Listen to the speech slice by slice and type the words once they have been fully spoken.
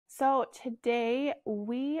So today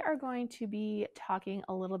we are going to be talking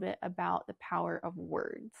a little bit about the power of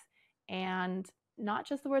words, and not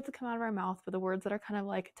just the words that come out of our mouth, but the words that are kind of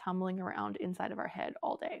like tumbling around inside of our head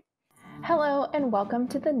all day. Hello, and welcome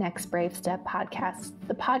to the Next Brave Step podcast,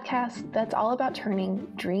 the podcast that's all about turning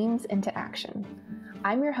dreams into action.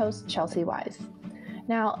 I'm your host, Chelsy Weisz.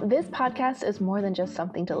 Now, this podcast is more than just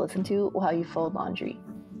something to listen to while you fold laundry.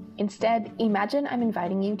 Instead, imagine I'm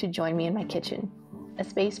inviting you to join me in my kitchen, a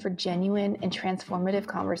space for genuine and transformative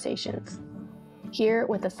conversations. Here,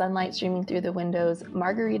 with the sunlight streaming through the windows,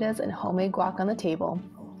 margaritas and homemade guac on the table,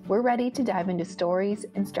 we're ready to dive into stories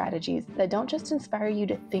and strategies that don't just inspire you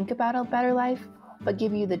to think about a better life, but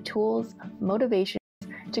give you the tools, motivations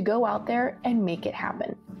to go out there and make it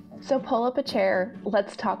happen. So pull up a chair,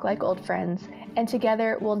 let's talk like old friends, and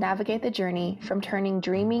together we'll navigate the journey from turning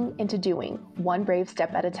dreaming into doing, one brave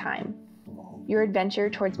step at a time. Your adventure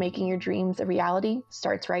towards making your dreams a reality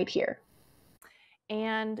starts right here.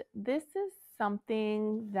 And this is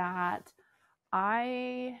something that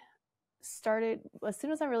I started, as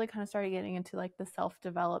soon as I really kind of started getting into like the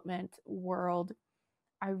self-development world,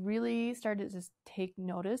 I really started to just take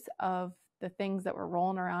notice of the things that were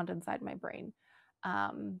rolling around inside my brain.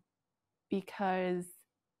 Because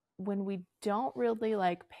when we don't really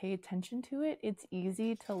like pay attention to it, it's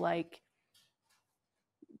easy to like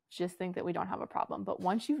just think that we don't have a problem. But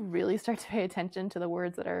once you really start to pay attention to the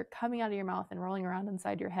words that are coming out of your mouth and rolling around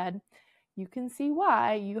inside your head, you can see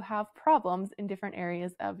why you have problems in different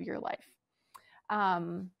areas of your life.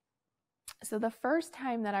 So the first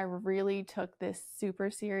time that I really took this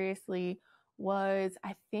super seriously was,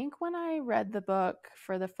 I think, when I read the book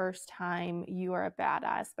for the first time, You Are a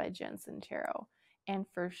Badass by Jen Sincero. And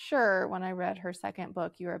for sure, when I read her second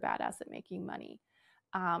book, You Are a Badass at Making Money.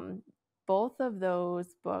 Both of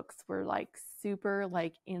those books were like super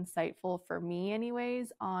like insightful for me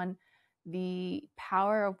anyways on the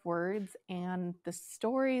power of words and the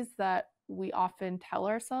stories that we often tell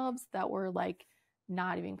ourselves that we're like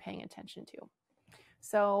not even paying attention to.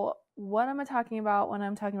 So what am I talking about when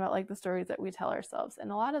I'm talking about like the stories that we tell ourselves?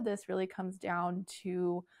 And a lot of this really comes down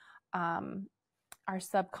to our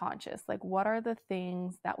subconscious. Like, what are the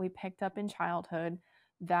things that we picked up in childhood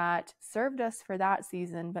that served us for that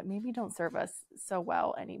season, but maybe don't serve us so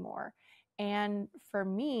well anymore? And for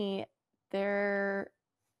me, I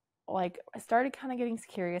started kind of getting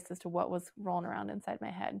curious as to what was rolling around inside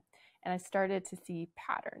my head. And I started to see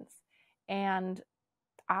patterns. And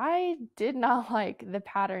I did not like the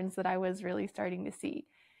patterns that I was really starting to see.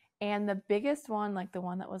 And the biggest one, like the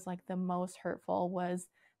one that was like the most hurtful, was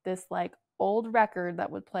this like old record that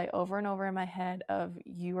would play over and over in my head of,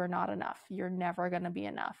 you are not enough. You're never going to be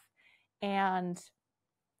enough. And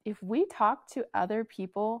if we talk to other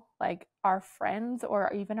people, like our friends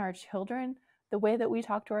or even our children, the way that we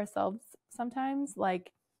talk to ourselves sometimes,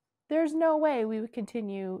 like, there's no way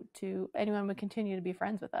anyone would continue to be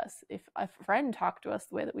friends with us. If a friend talked to us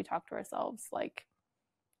the way that we talk to ourselves, like,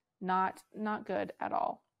 not good at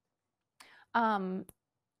all.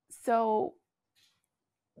 So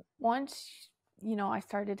once, I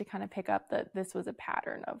started to kind of pick up that this was a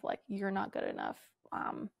pattern of like, you're not good enough.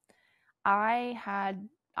 I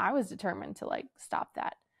was determined to like stop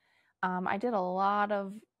that. I did a lot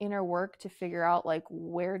of inner work to figure out like,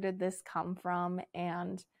 where did this come from?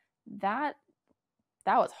 And that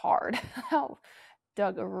was hard. I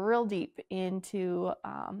dug real deep into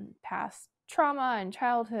past trauma and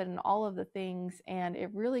childhood and all of the things. And it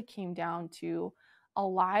really came down to a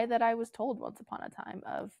lie that I was told once upon a time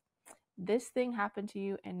of, this thing happened to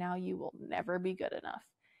you and now you will never be good enough.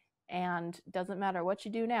 And it doesn't matter what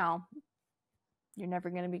you do now, you're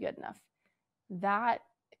never going to be good enough. That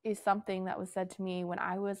is something that was said to me when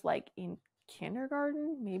I was like in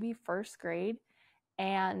kindergarten, maybe first grade.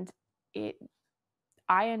 And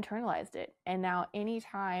I internalized it. And now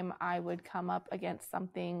anytime I would come up against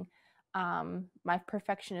something, my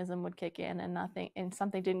perfectionism would kick in and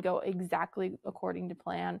something didn't go exactly according to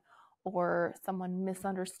plan, or someone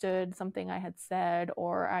misunderstood something I had said,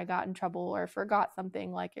 or I got in trouble or forgot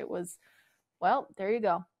something, like it was, well, there you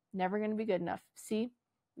go. Never going to be good enough. See,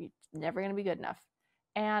 you're never going to be good enough.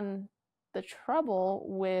 And the trouble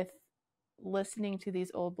with listening to these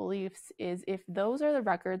old beliefs is, if those are the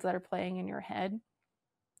records that are playing in your head,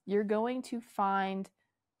 you're going to find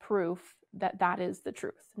proof that that is the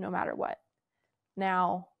truth, no matter what.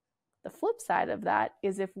 Now, the flip side of that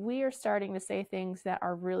is, if we are starting to say things that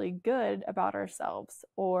are really good about ourselves,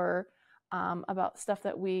 or about stuff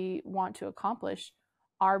that we want to accomplish,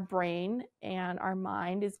 our brain and our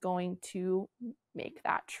mind is going to make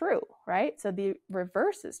that true, right? So the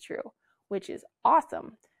reverse is true, which is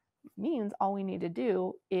awesome. means all we need to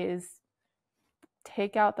do is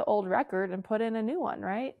take out the old record and put in a new one,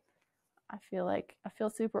 right? I feel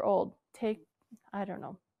super old. I don't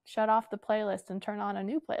know, shut off the playlist and turn on a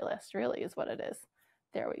new playlist, really is what it is.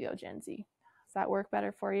 There we go, Gen Z. Does that work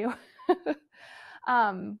better for you?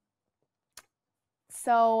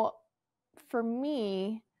 So for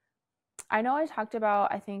me, I know I talked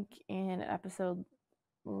about, I think in an episode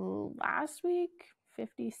last week,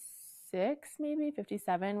 56, maybe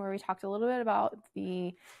 57, where we talked a little bit about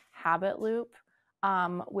the habit loop,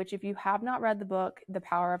 which if you have not read the book, The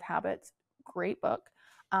Power of Habits, great book.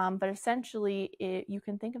 But essentially, you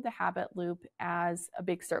can think of the habit loop as a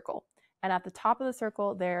big circle. And at the top of the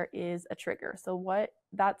circle, there is a trigger. So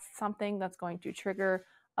that's something that's going to trigger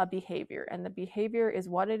a behavior. And the behavior is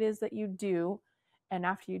what it is that you do. And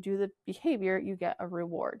after you do the behavior, you get a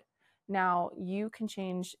reward. Now, you can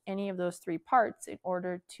change any of those three parts in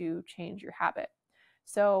order to change your habit.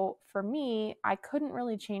 So for me, I couldn't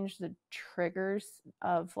really change the triggers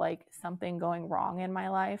of like something going wrong in my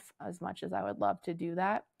life as much as I would love to do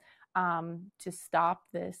that, to stop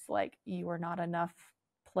this like you are not enough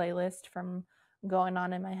playlist from going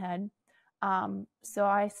on in my head. So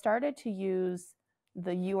I started to use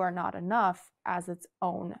the you are not enough as its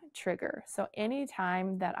own trigger. So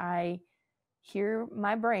anytime that I hear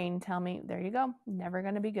my brain tell me, there you go, never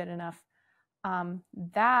going to be good enough,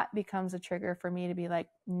 that becomes a trigger for me to be like,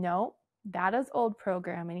 no, that is old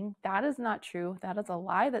programming. That is not true. That is a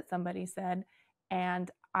lie that somebody said. And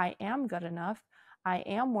I am good enough. I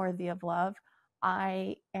am worthy of love.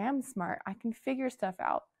 I am smart. I can figure stuff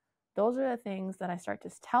out. Those are the things that I start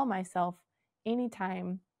to tell myself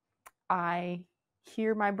anytime I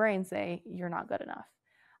hear my brain say, you're not good enough.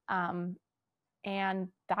 And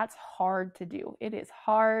that's hard to do. It is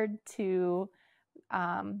hard to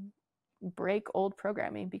break old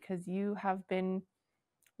programming because you have been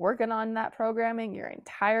working on that programming your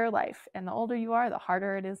entire life. And the older you are, the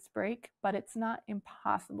harder it is to break, but it's not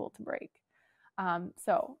impossible to break.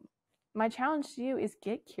 So my challenge to you is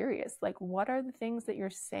get curious. Like, what are the things that you're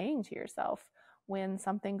saying to yourself when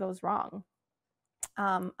something goes wrong?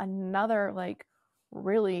 Another like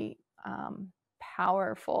really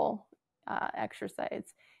powerful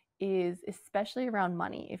exercise is especially around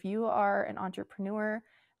money. If you are an entrepreneur,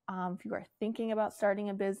 if you are thinking about starting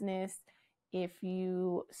a business, if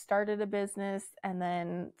you started a business and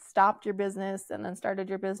then stopped your business and then started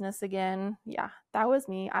your business again, yeah, that was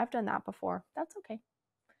me. I've done that before. That's okay.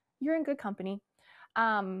 You're in good company.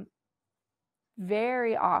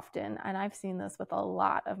 Very often, and I've seen this with a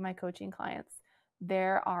lot of my coaching clients,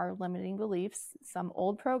 there are limiting beliefs, some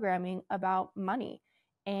old programming about money.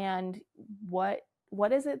 And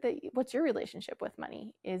what's your relationship with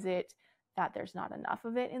money? Is it that there's not enough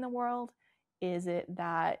of it in the world? Is it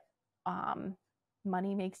that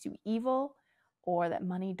money makes you evil, or that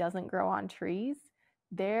money doesn't grow on trees?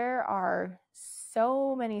 There are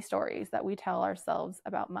so many stories that we tell ourselves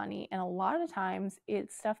about money, and a lot of times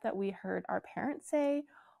it's stuff that we heard our parents say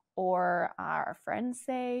or our friends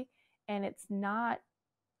say, and it's not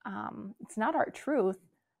our truth,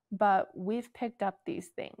 but we've picked up these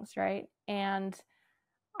things, right? And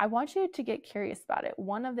I want you to get curious about it.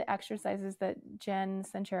 One of the exercises that Jen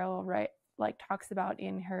Sincero talks about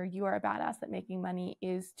in her You Are a Badass at Making Money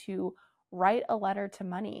is to write a letter to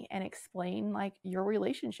money and explain like your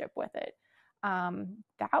relationship with it.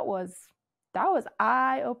 That was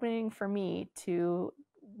eye-opening for me to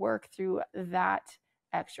work through that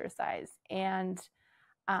exercise. And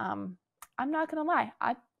I'm not gonna lie,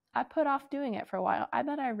 I put off doing it for a while. I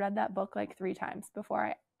bet I read that book like 3 times before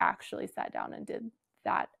I actually sat down and did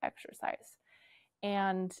that exercise.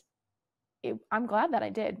 And I'm glad that I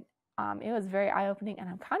did. It was very eye-opening, and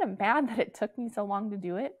I'm kind of mad that it took me so long to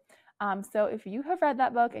do it. So if you have read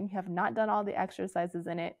that book and you have not done all the exercises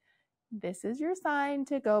in it, this is your sign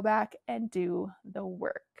to go back and do the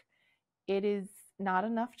work. It is not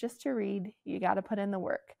enough just to read. You got to put in the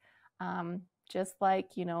work. Just like,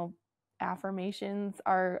 affirmations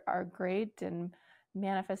are great and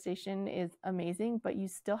manifestation is amazing, but you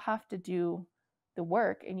still have to do the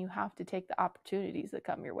work and you have to take the opportunities that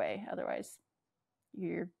come your way. Otherwise,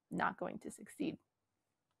 you're not going to succeed.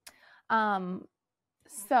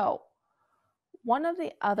 So one of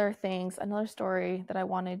the other things, another story that I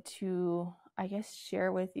wanted to, I guess,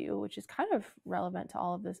 share with you, which is kind of relevant to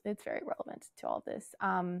all of this. It's very relevant to all of this.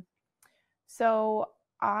 So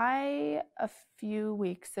I, a few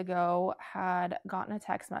weeks ago, had gotten a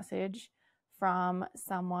text message from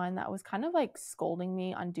someone that was kind of like scolding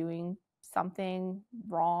me on doing something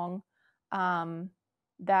wrong.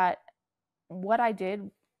 That what I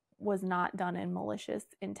did was not done in malicious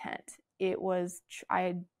intent. It was, I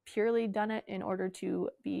had purely done it in order to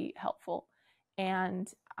be helpful. And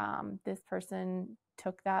this person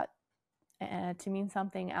took that to mean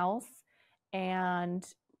something else and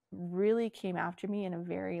really came after me in a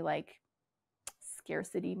very like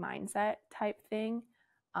scarcity mindset type thing.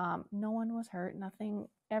 No one was hurt, nothing,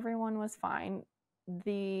 everyone was fine.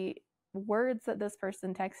 The words that this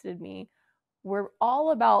person texted me were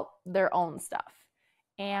all about their own stuff.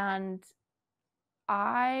 And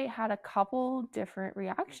I had a couple different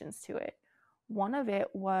reactions to it. One of it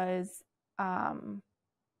was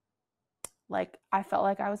like I felt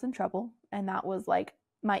like I was in trouble, and that was like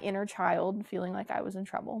my inner child feeling like I was in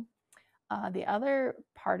trouble. The other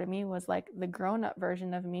part of me was like the grown-up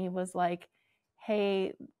version of me was like,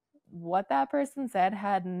 hey, what that person said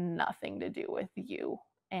had nothing to do with you,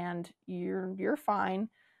 and you're fine.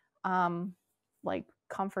 Like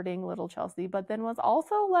comforting little Chelsy, but then was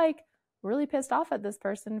also like really pissed off at this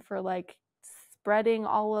person for like spreading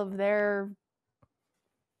all of their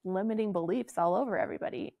limiting beliefs all over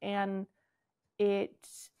everybody. And it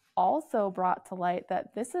also brought to light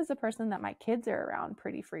that this is a person that my kids are around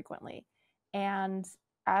pretty frequently. And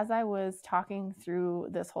as I was talking through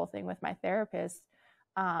this whole thing with my therapist,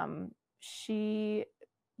 she,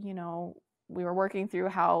 you know, we were working through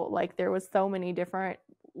how like there was so many different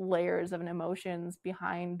layers of emotions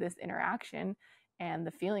behind this interaction and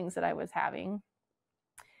the feelings that I was having.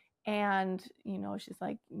 And, you know, she's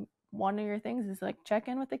like, one of your things is like check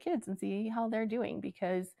in with the kids and see how they're doing,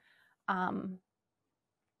 because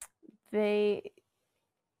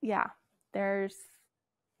there's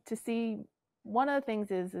to see, one of the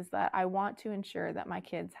things is that I want to ensure that my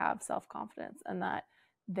kids have self-confidence and that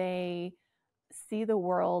they see the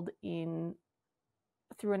world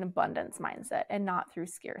through an abundance mindset and not through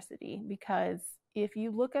scarcity. Because if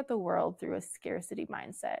you look at the world through a scarcity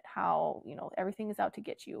mindset, how, you know, everything is out to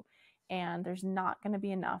get you and there's not going to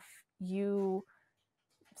be enough, you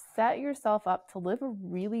set yourself up to live a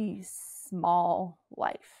really small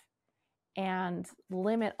life and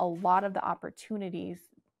limit a lot of the opportunities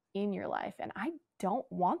in your life. And I don't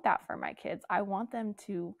want that for my kids. I want them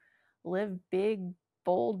to live big,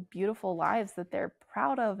 bold, beautiful lives that they're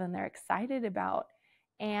proud of and they're excited about.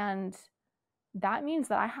 And that means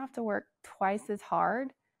that I have to work twice as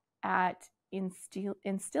hard at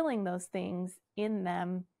instilling those things in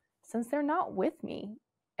them, since they're not with me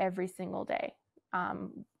every single day.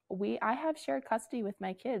 I have shared custody with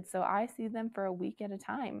my kids, so I see them for a week at a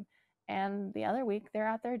time, and the other week they're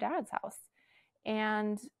at their dad's house.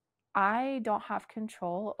 And I don't have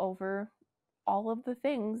control over all of the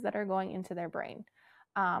things that are going into their brain.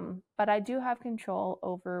 But I do have control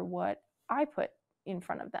over what I put in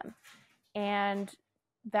front of them. And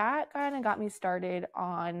that kind of got me started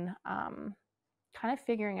on kind of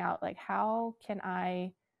figuring out like, how can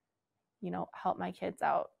I, you know, help my kids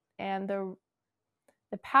out? And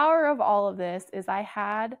the power of all of this is I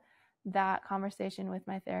had that conversation with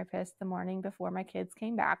my therapist the morning before my kids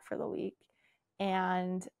came back for the week.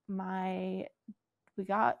 And we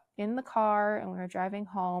got in the car and we were driving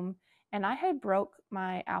home, and I had broke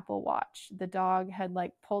my Apple Watch. The dog had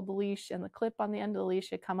like pulled the leash, and the clip on the end of the leash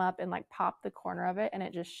had come up and like popped the corner of it, and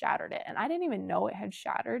it just shattered it. And I didn't even know it had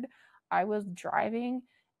shattered. I was driving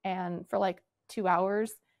and for like 2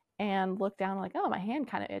 hours and looked down like, oh, my hand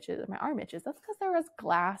kind of itches, my arm itches. That's because there was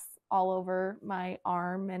glass all over my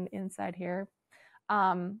arm and inside here.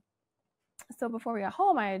 So before we got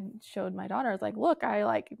home, I had showed my daughter, I was like, look, I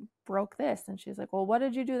like broke this. And she's like, well, what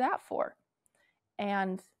did you do that for?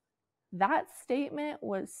 And that statement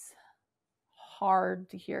was hard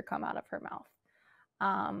to hear come out of her mouth,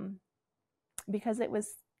 because it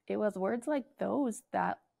was words like those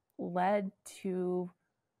that led to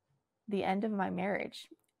the end of my marriage,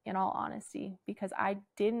 in all honesty, because I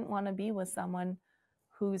didn't want to be with someone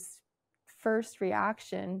whose first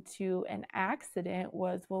reaction to an accident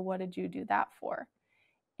was, well, what did you do that for?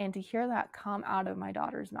 And to hear that come out of my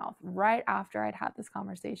daughter's mouth right after I'd had this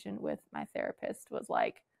conversation with my therapist was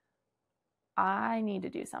like, I need to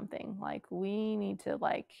do something. Like,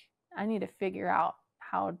 I need to figure out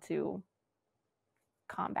how to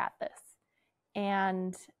combat this.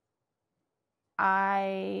 And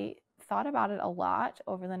I thought about it a lot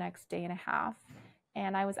over the next day and a half.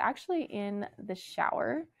 And I was actually in the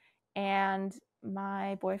shower, and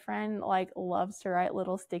my boyfriend like loves to write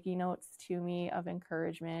little sticky notes to me of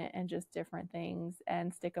encouragement and just different things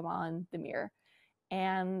and stick them on the mirror.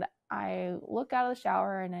 And I look out of the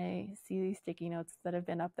shower and I see these sticky notes that have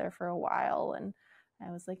been up there for a while. And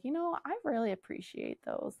I was like, you know, I really appreciate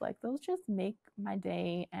those. Like, those just make my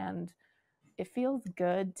day, and it feels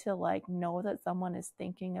good to like know that someone is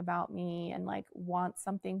thinking about me and like wants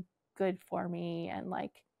something good for me. And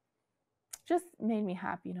like, just made me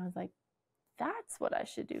happy. And I was like, that's what I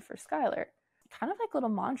should do for Skylar. Kind of like little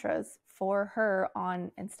mantras for her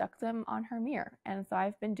on, and stuck them on her mirror. And so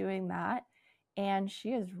I've been doing that, and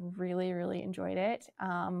she has really, really enjoyed it.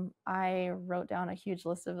 I wrote down a huge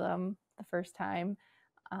list of them the first time,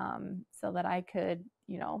 so that I could,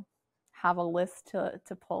 have a list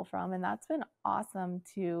to pull from. And that's been awesome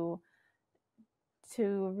to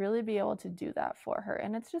really be able to do that for her.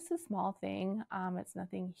 And it's just a small thing. It's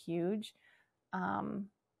nothing huge.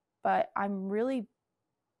 But I'm really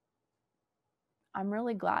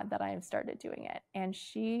glad that I have started doing it. And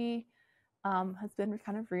she has been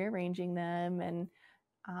kind of rearranging them. And,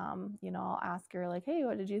 I'll ask her like, hey,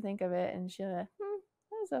 what did you think of it? And she'll, it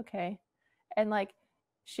was okay. And like,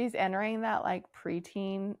 she's entering that like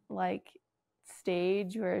preteen like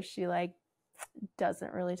stage where she like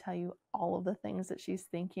doesn't really tell you all of the things that she's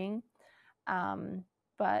thinking.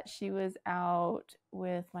 But she was out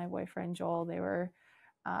with my boyfriend Joel. They were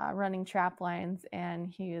running trap lines, and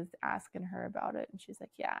he was asking her about it, and she's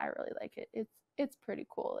like, yeah, I really like it. It's pretty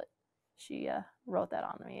cool that she wrote that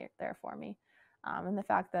on me there for me. And the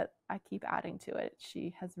fact that I keep adding to it,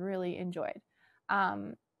 she has really enjoyed.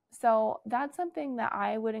 So that's something that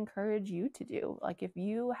I would encourage you to do. Like, if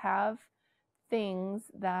you have things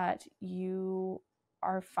that you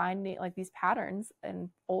are finding, like these patterns and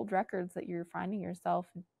old records that you're finding yourself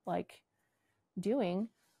like doing,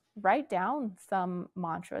 write down some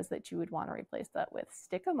mantras that you would want to replace that with.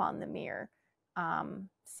 Stick them on the mirror.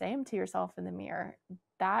 Say them to yourself in the mirror.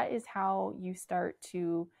 That is how you start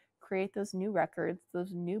to create those new records,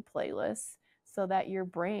 those new playlists, so that your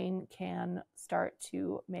brain can start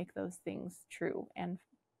to make those things true and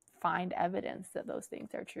find evidence that those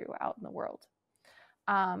things are true out in the world.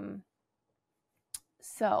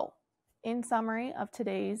 So in summary of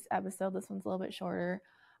today's episode, this one's a little bit shorter.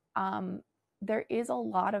 There is a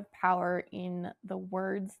lot of power in the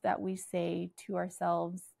words that we say to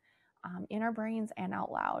ourselves, in our brains and out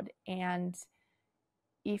loud. And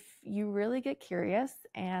if you really get curious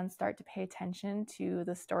and start to pay attention to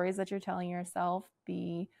the stories that you're telling yourself,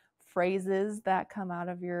 the phrases that come out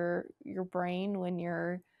of your brain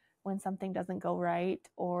when something doesn't go right,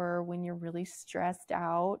 or when you're really stressed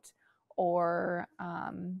out, or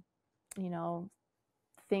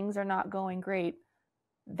things are not going great,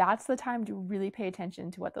 that's the time to really pay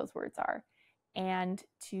attention to what those words are, and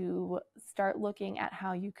to start looking at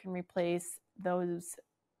how you can replace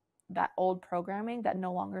that old programming that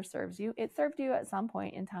no longer serves you. It served you at some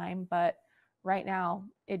point in time, but right now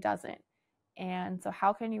it doesn't. And so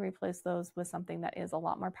how can you replace those with something that is a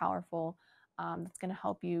lot more powerful, that's going to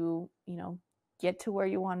help you, get to where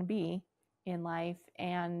you want to be in life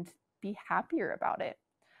and be happier about it.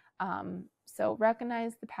 So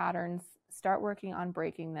recognize the patterns, start working on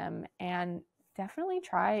breaking them, and definitely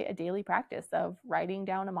try a daily practice of writing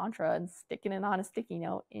down a mantra and sticking it on a sticky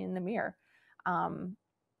note in the mirror.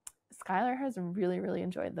 Skylar has really, really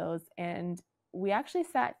enjoyed those. And we actually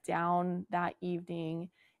sat down that evening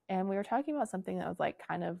and we were talking about something that was like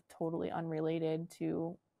kind of totally unrelated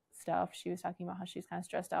to stuff. She was talking about how she's kind of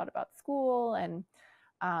stressed out about school, and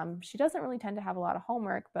she doesn't really tend to have a lot of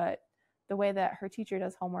homework, but the way that her teacher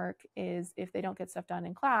does homework is if they don't get stuff done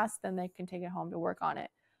in class, then they can take it home to work on it.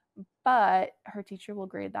 But her teacher will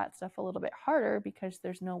grade that stuff a little bit harder because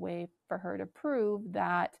there's no way for her to prove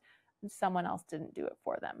that someone else didn't do it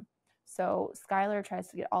for them. So Skylar tries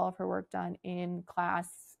to get all of her work done in class,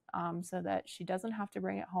 so that she doesn't have to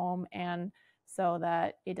bring it home, and so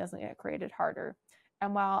that it doesn't get graded harder.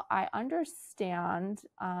 And while I understand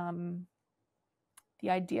the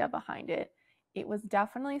idea behind it, it was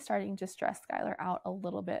definitely starting to stress Skylar out a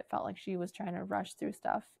little bit. Felt like she was trying to rush through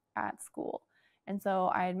stuff at school. And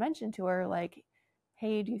so I had mentioned to her, like,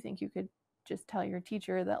 hey, do you think you could just tell your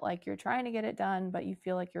teacher that like you're trying to get it done, but you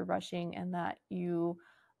feel like you're rushing and that you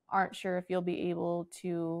aren't sure if you'll be able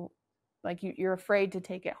to, like, you're afraid to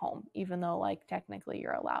take it home, even though like technically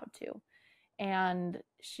you're allowed to. And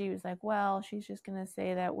she was like, well, she's just going to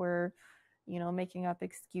say that we're, making up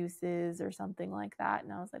excuses or something like that.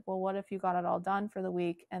 And I was like, well, what if you got it all done for the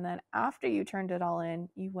week, and then after you turned it all in,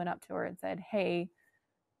 you went up to her and said, hey,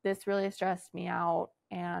 this really stressed me out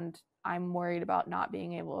and I'm worried about not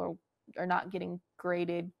being able or not getting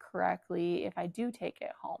graded correctly if I do take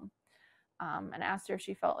it home. And asked her if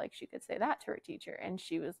she felt like she could say that to her teacher. And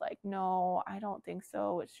she was like, no, I don't think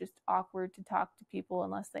so. It's just awkward to talk to people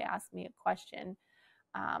unless they ask me a question.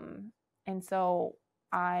 And so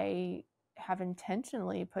I have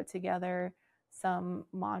intentionally put together some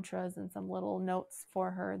mantras and some little notes for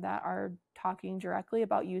her that are talking directly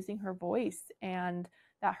about using her voice, and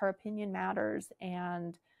that her opinion matters,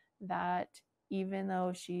 and that even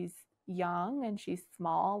though she's, young and she's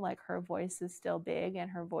small, like her voice is still big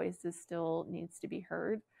and her voice is still needs to be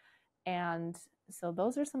heard. And so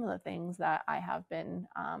those are some of the things that I have been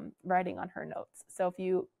writing on her notes. So if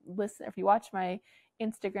you watch my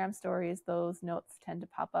Instagram stories, those notes tend to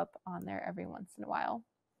pop up on there every once in a while.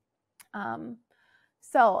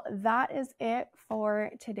 So that is it for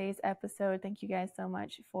today's episode. Thank you guys so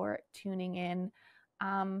much for tuning in.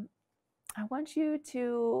 I want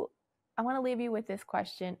to leave you with this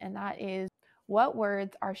question, and that is, what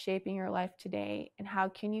words are shaping your life today, and how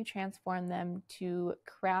can you transform them to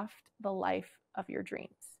craft the life of your dreams?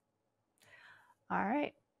 All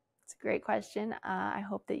right. It's a great question. I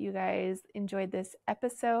hope that you guys enjoyed this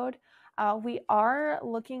episode. We are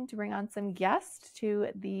looking to bring on some guests to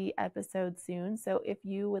the episode soon. So if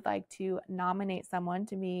you would like to nominate someone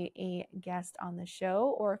to be a guest on the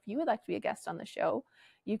show, or if you would like to be a guest on the show,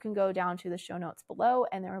 you can go down to the show notes below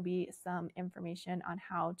and there will be some information on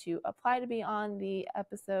how to apply to be on the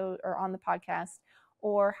episode or on the podcast,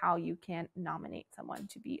 or how you can nominate someone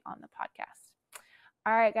to be on the podcast.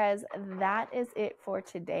 All right, guys, that is it for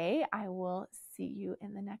today. I will see you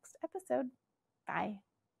in the next episode. Bye.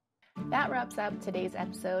 That wraps up today's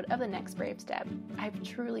episode of The Next Brave Step. I've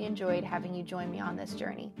truly enjoyed having you join me on this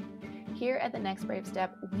journey. Here at The Next Brave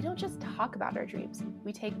Step, we don't just talk about our dreams,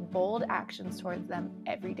 we take bold actions towards them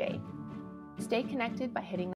every day. Stay connected by hitting